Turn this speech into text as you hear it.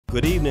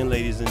Good evening,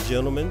 ladies and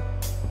gentlemen.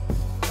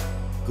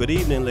 Good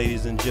evening,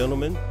 ladies and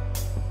gentlemen.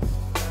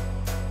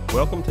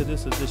 Welcome to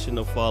this edition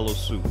of Follow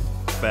Suit,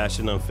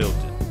 Fashion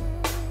Unfiltered.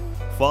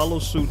 Follow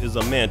suit is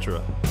a mantra,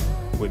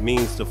 which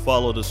means to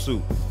follow the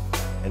suit.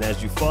 And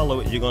as you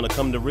follow it, you're going to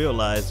come to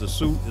realize the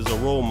suit is a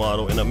role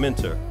model and a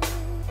mentor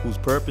whose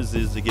purpose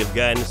is to give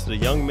guidance to the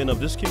young men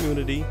of this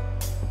community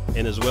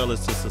and as well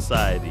as to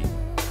society.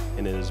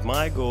 And it is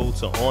my goal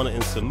to honor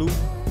and salute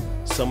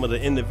some of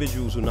the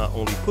individuals who not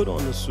only put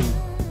on the suit,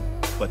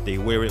 but they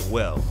wear it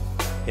well.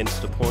 Hence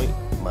the point,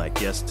 my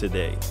guest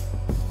today.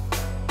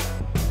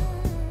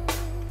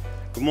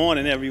 Good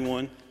morning,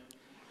 everyone.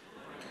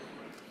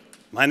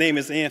 My name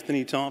is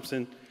Anthony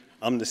Thompson.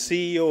 I'm the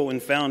CEO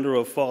and founder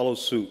of Follow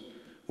Suit,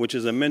 which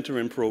is a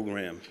mentoring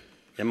program.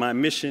 And my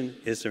mission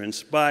is to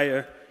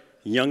inspire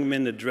young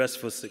men to dress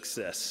for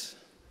success.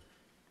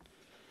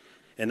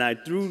 And I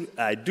do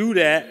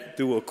that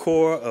through a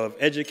core of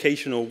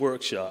educational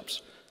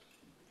workshops.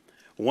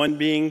 One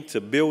being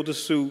to build a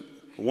suit,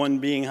 one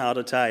being how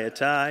to tie a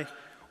tie,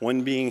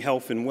 one being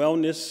health and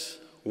wellness,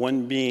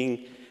 one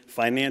being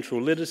financial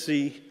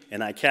literacy,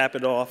 and I cap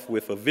it off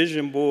with a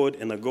vision board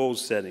and a goal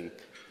setting.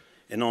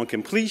 And on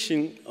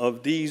completion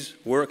of these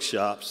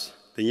workshops,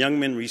 the young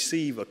men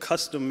receive a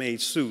custom-made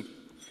suit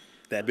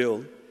that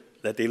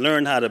they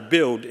learn how to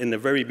build in the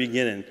very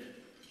beginning.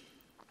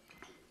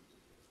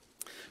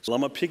 So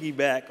I'm going to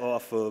piggyback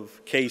off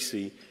of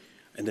Casey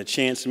and the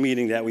chance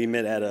meeting that we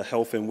met at a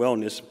health and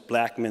wellness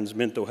Black men's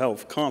mental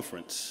health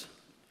conference.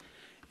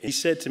 He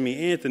said to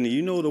me, Anthony,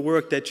 you know the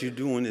work that you're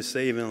doing is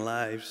saving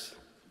lives.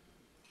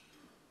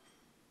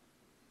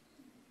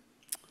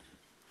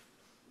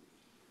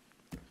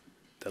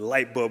 The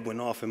light bulb went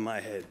off in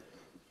my head.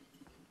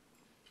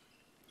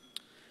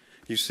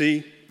 You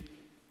see,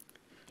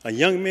 a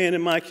young man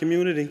in my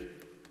community,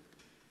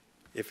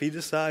 if he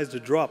decides to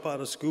drop out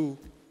of school,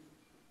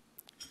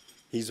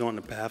 he's on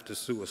the path to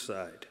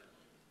suicide.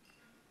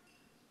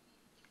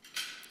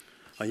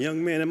 A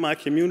young man in my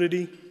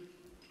community,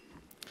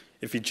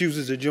 if he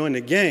chooses to join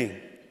the gang,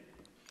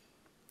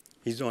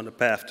 he's on the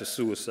path to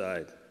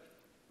suicide.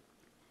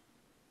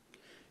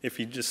 If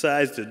he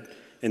decides to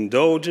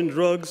indulge in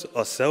drugs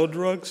or sell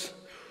drugs,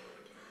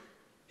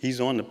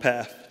 he's on the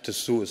path to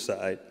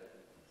suicide.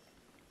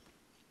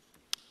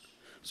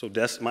 So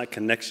that's my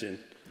connection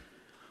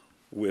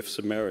with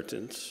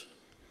Samaritans.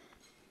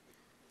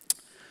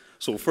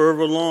 So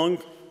further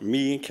along,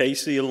 me and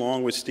Casey,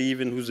 along with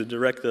Stephen, who's the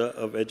director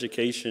of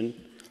education,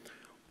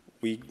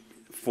 we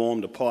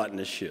formed a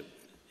partnership,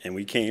 and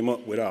we came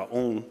up with our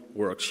own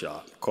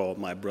workshop called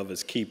My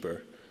Brother's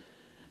Keeper.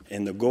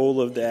 And the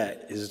goal of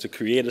that is to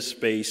create a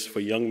space for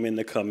young men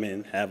to come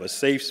in, have a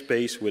safe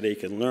space where they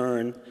can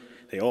learn.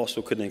 They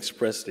also can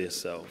express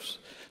themselves.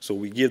 So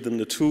we give them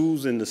the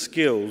tools and the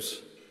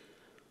skills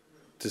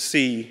to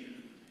see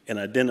and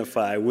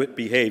identify what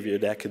behavior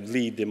that could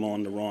lead them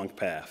on the wrong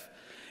path.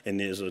 And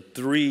there's a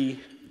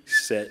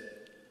 3-set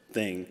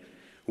thing,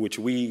 which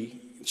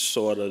we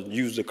sort of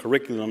use the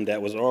curriculum that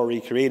was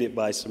already created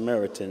by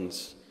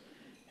Samaritans,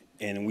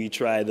 and we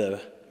try to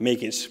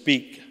make it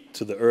speak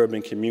to the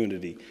urban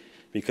community.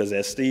 Because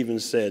as Stephen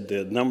said,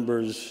 the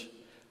numbers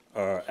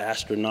are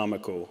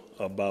astronomical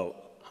about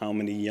how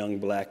many young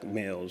Black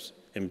males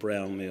and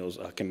brown males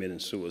are committing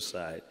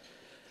suicide.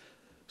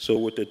 So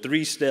with the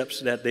 3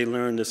 steps that they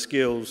learn, the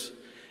skills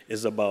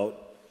is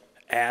about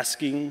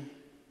asking,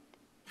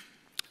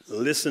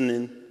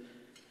 listening,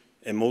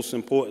 and most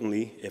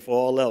importantly, if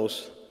all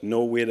else,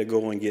 know where to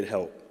go and get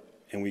help.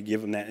 And we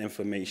give them that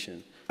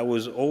information. I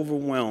was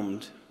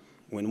overwhelmed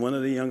when one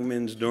of the young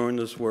men during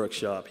this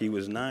workshop, he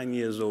was 9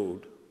 years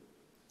old,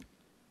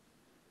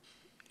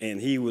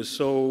 and he was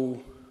so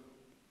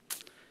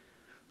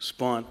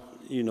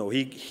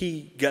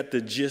he got the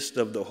gist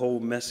of the whole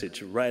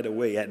message right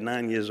away at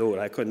 9 years old.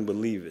 I couldn't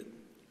believe it.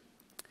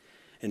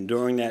 And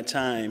during that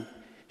time,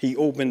 he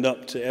opened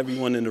up to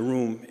everyone in the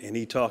room, and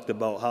he talked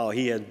about how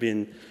he had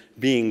been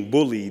being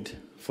bullied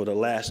for the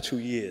last 2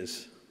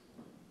 years.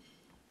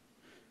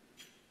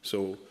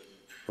 So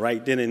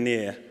right then and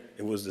there,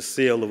 it was the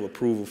seal of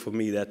approval for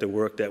me that the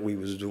work that we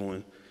was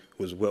doing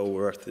was well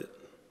worth it.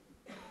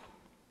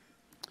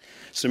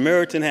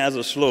 Samaritan has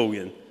a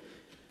slogan,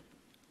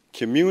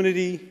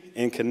 community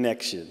and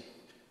connection.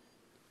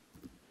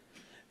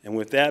 And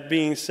with that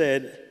being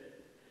said,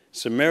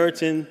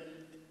 Samaritan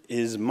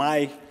is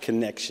my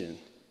connection,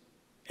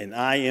 and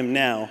I am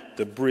now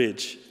the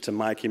bridge to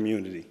my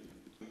community.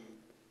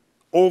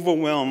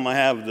 Overwhelmed, I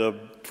have the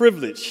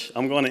privilege.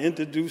 I'm going to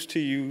introduce to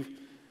you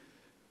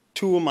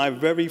 2 of my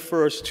very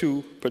first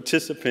 2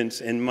 participants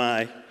in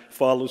my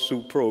Follow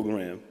Suit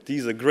program.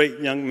 These are great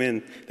young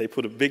men. They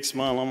put a big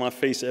smile on my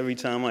face every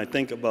time I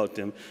think about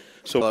them.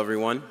 Hello,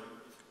 everyone.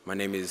 My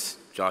name is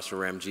Joshua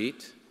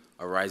Ramjeet,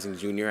 a rising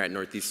junior at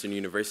Northeastern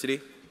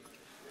University.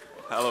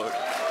 Hello.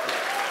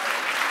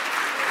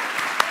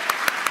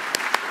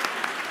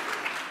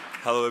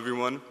 Hello,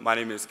 everyone. My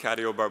name is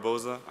Cadio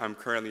Barboza. I'm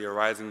currently a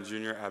rising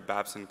junior at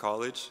Babson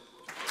College.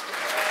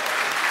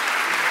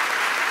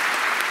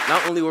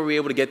 Not only were we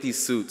able to get these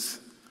suits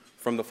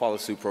from the Follow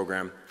Suit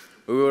program,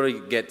 we were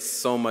able to get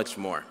so much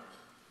more.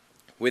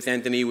 With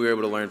Anthony, we were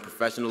able to learn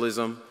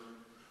professionalism,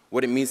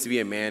 what it means to be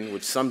a man,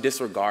 which some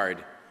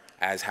disregard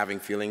as having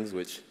feelings,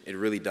 which it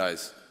really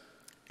does,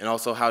 and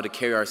also how to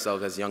carry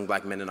ourselves as young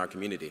black men in our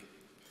community.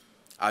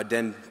 I'd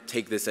then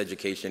take this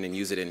education and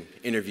use it in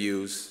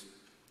interviews,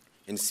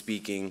 in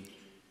speaking,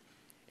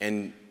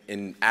 and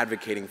in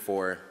advocating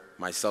for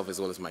myself as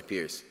well as my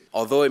peers.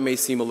 Although it may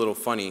seem a little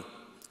funny,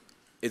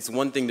 it's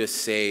one thing to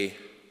say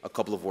a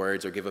couple of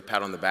words or give a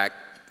pat on the back,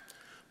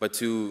 but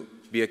to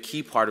be a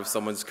key part of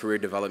someone's career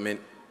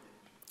development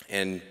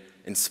and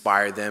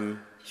inspire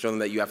them, show them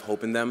that you have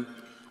hope in them,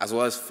 as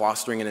well as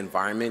fostering an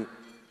environment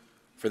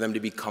for them to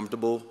be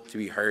comfortable, to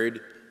be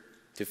heard,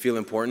 to feel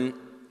important,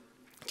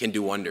 can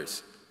do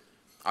wonders.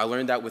 I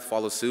learned that with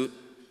Follow Suit,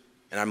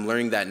 and I'm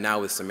learning that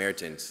now with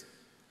Samaritans.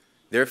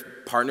 Their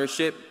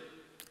partnership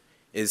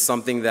is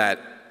something that,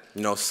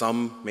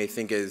 some may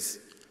think is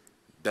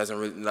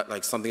something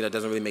that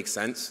doesn't really make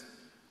sense,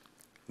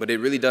 but it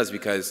really does,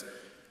 because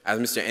as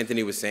Mr.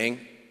 Anthony was saying,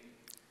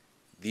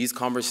 these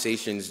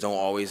conversations don't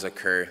always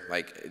occur.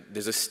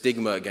 There's a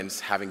stigma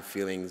against having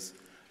feelings,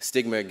 a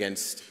stigma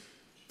against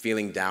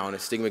feeling down, a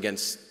stigma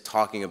against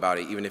talking about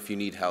it, even if you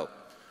need help.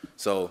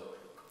 So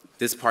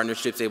this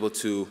partnership's able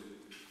to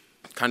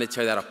kind of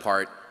tear that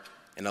apart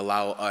and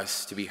allow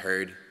us to be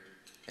heard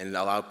and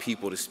allow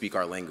people to speak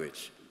our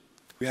language.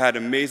 We had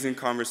amazing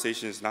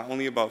conversations, not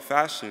only about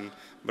fashion,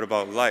 but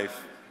about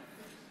life.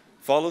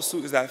 Follow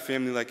Suit is that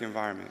family-like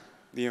environment,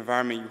 the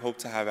environment you hope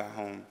to have at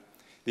home,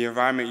 the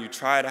environment you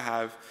try to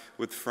have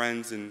with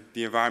friends, and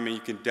the environment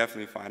you can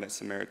definitely find at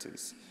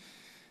Samaritans.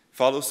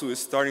 Follow Suit is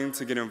starting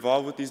to get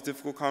involved with these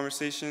difficult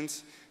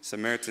conversations.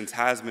 Samaritans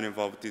has been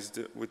involved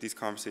with these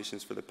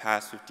conversations for the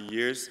past 50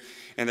 years,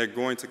 and they're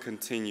going to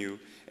continue,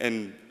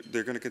 and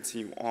they're going to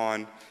continue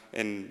on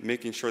and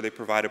making sure they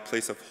provide a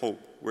place of hope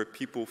where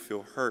people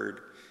feel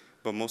heard,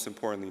 but most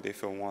importantly, they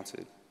feel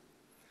wanted.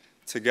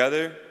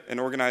 Together, an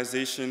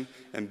organization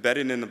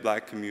embedded in the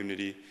black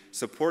community,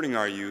 supporting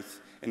our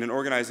youth, and an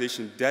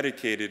organization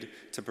dedicated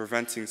to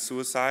preventing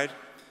suicide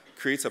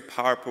creates a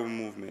powerful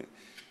movement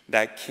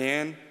that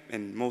can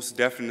and most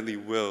definitely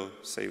will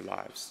save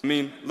lives.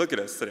 Look at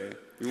us today.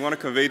 We want to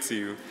convey to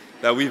you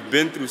that we've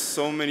been through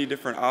so many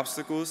different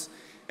obstacles,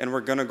 and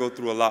we're going to go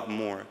through a lot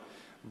more.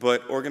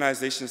 But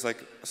organizations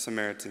like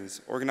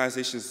Samaritans,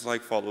 organizations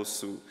like Follow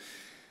Suit,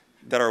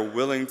 that are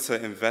willing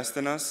to invest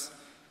in us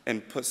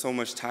and put so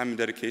much time and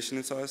dedication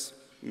into us,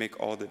 make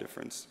all the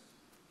difference.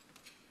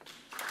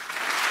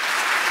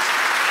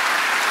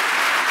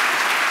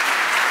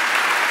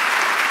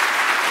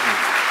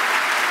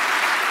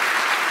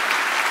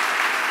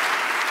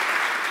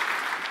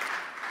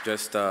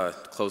 Just to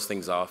close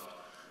things off,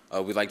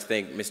 we'd like to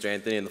thank Mr.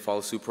 Anthony and the Follow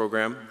Suit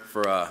program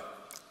for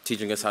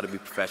teaching us how to be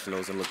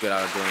professionals and look good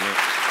out of doing it.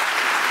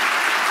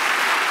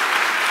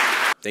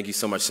 Thank you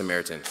so much,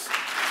 Samaritans.